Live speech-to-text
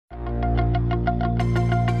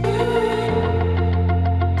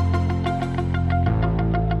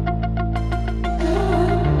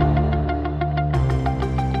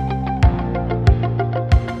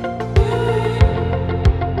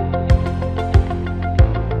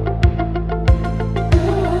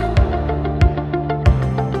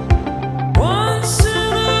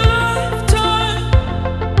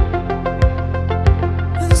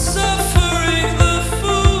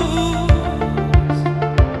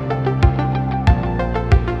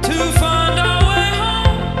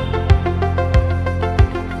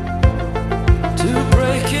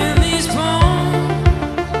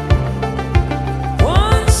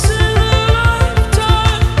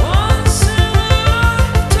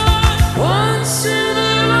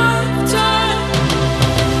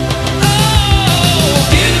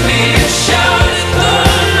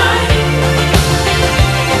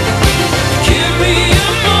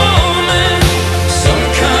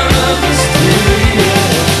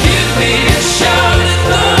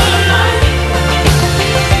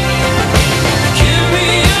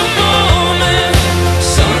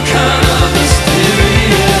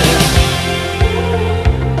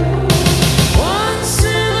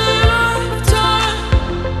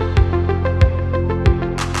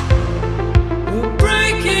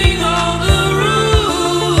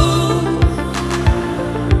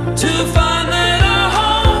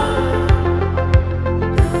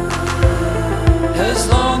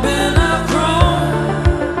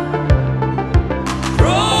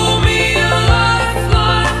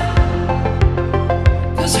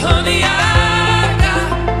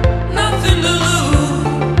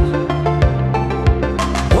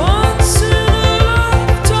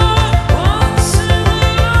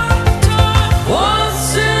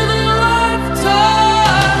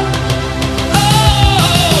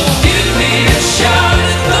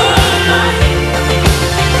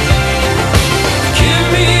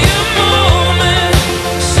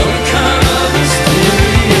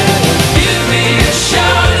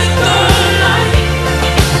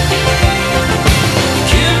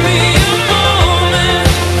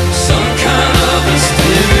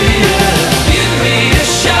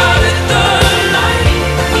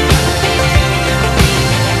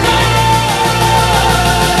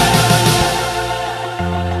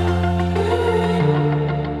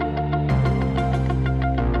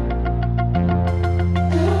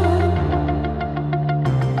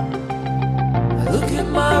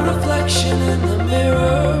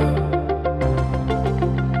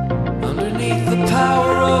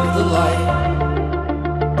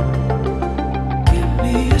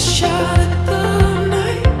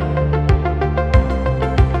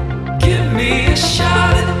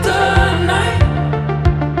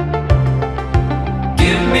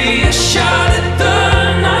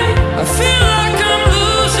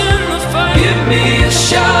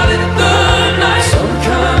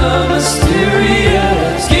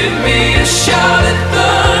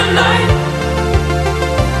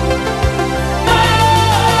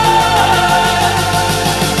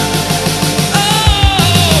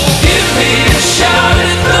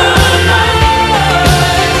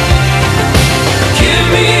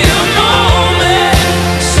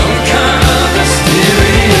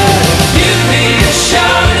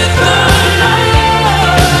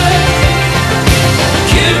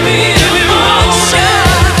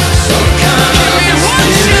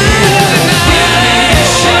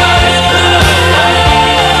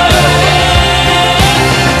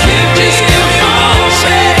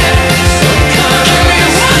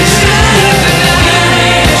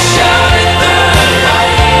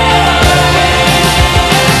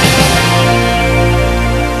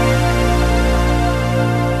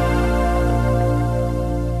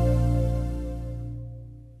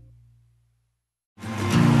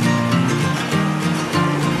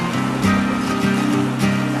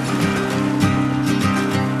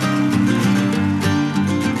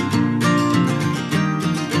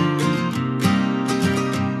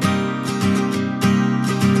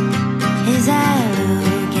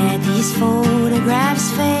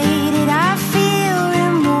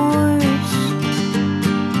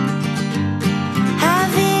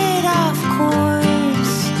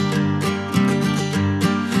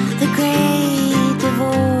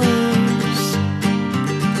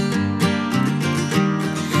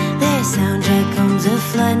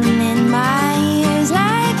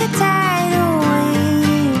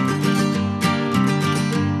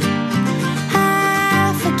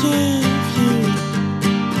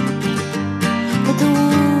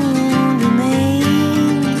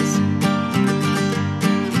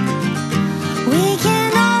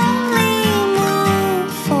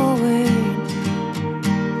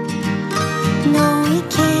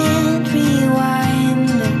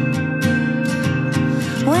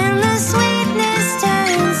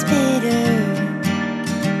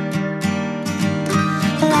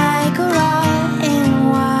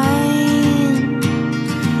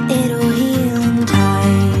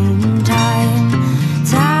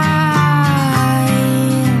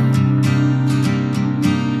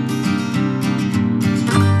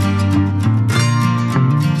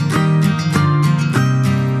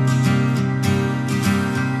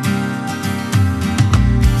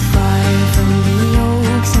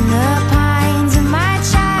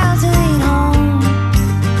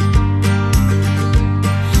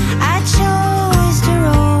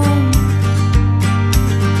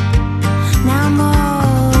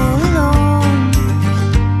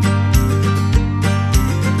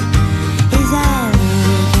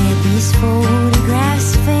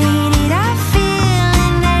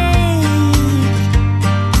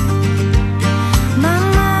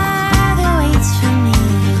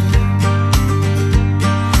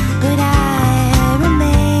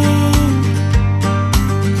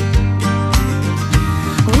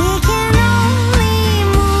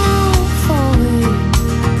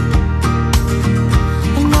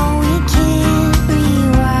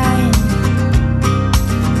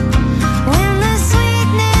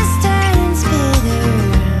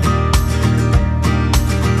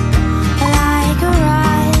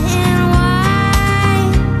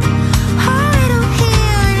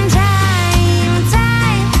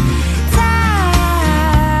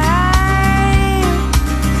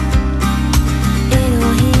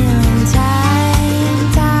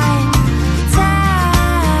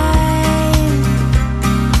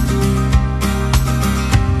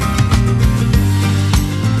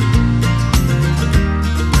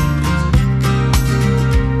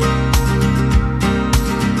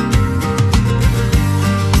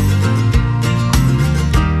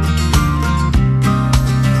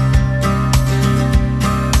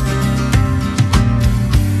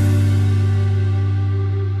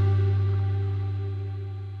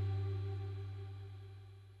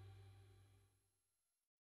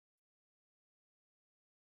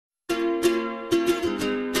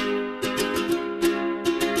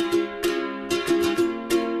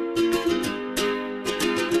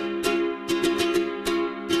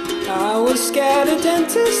was scared of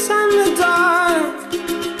dentists and the dark.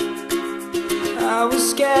 I was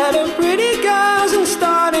scared of pretty girls and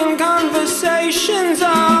starting conversations.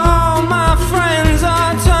 All my friends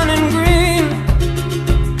are turning green.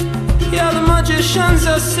 Yeah, the magician's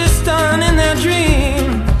assistant in their dream.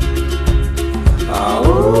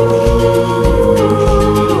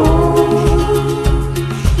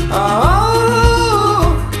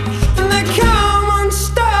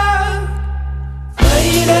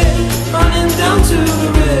 Down to the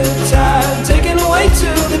riptide, taken away to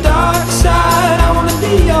the dark side. I wanna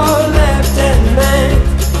be your left-hand man.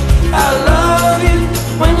 I love you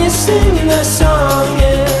when you're singing that song,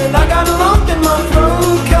 and I got a lump in my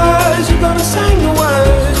throat 'cause you're gonna sing the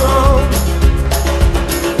words wrong.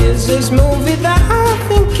 Here's this movie that I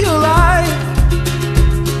think you like.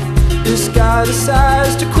 This guy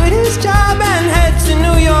decides to quit his job and head to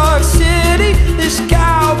New York City. This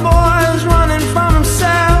cowboy's running from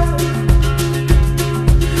himself.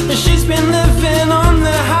 She's been living on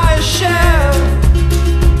the highest shelf.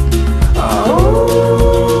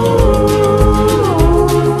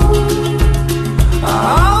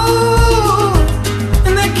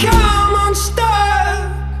 And they come unstuck.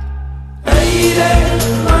 Lady,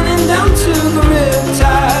 running down to the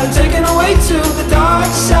riptide, taken away to the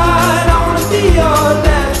dark side. I wanna be your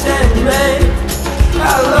left-hand man.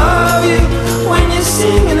 I love you when you're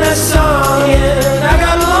singing that song, and I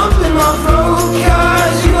got a lump in my throat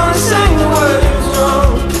 'cause you're gonna sing the words wrong.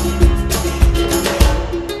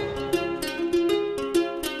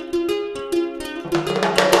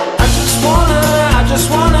 I just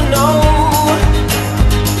wanna know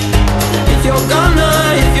if you're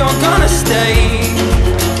gonna stay.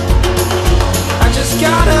 I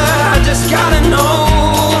just gotta know.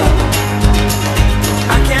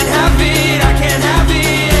 I can't have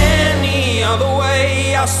it any other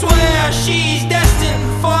way. I swear she's destined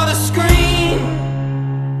for the screen.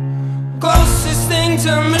 Closest thing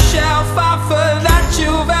to Michelle Pfeiffer that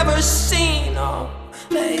you've ever seen. Oh,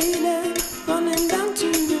 lady, running down to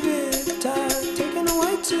the riptide, taken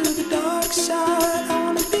away to the dark side. I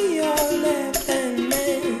wanna be your left-hand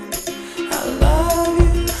man. I love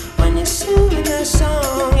you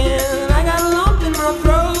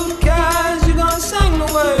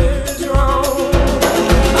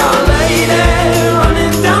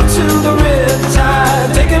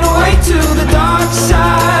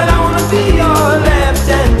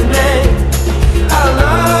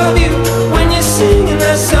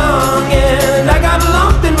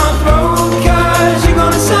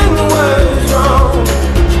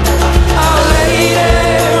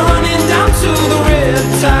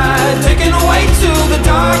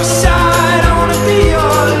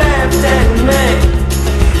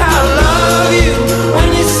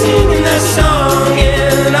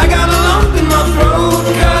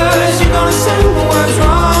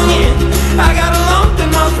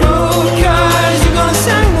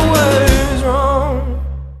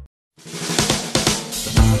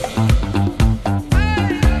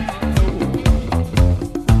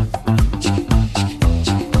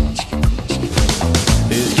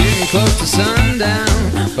close to sundown.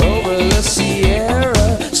 Oh,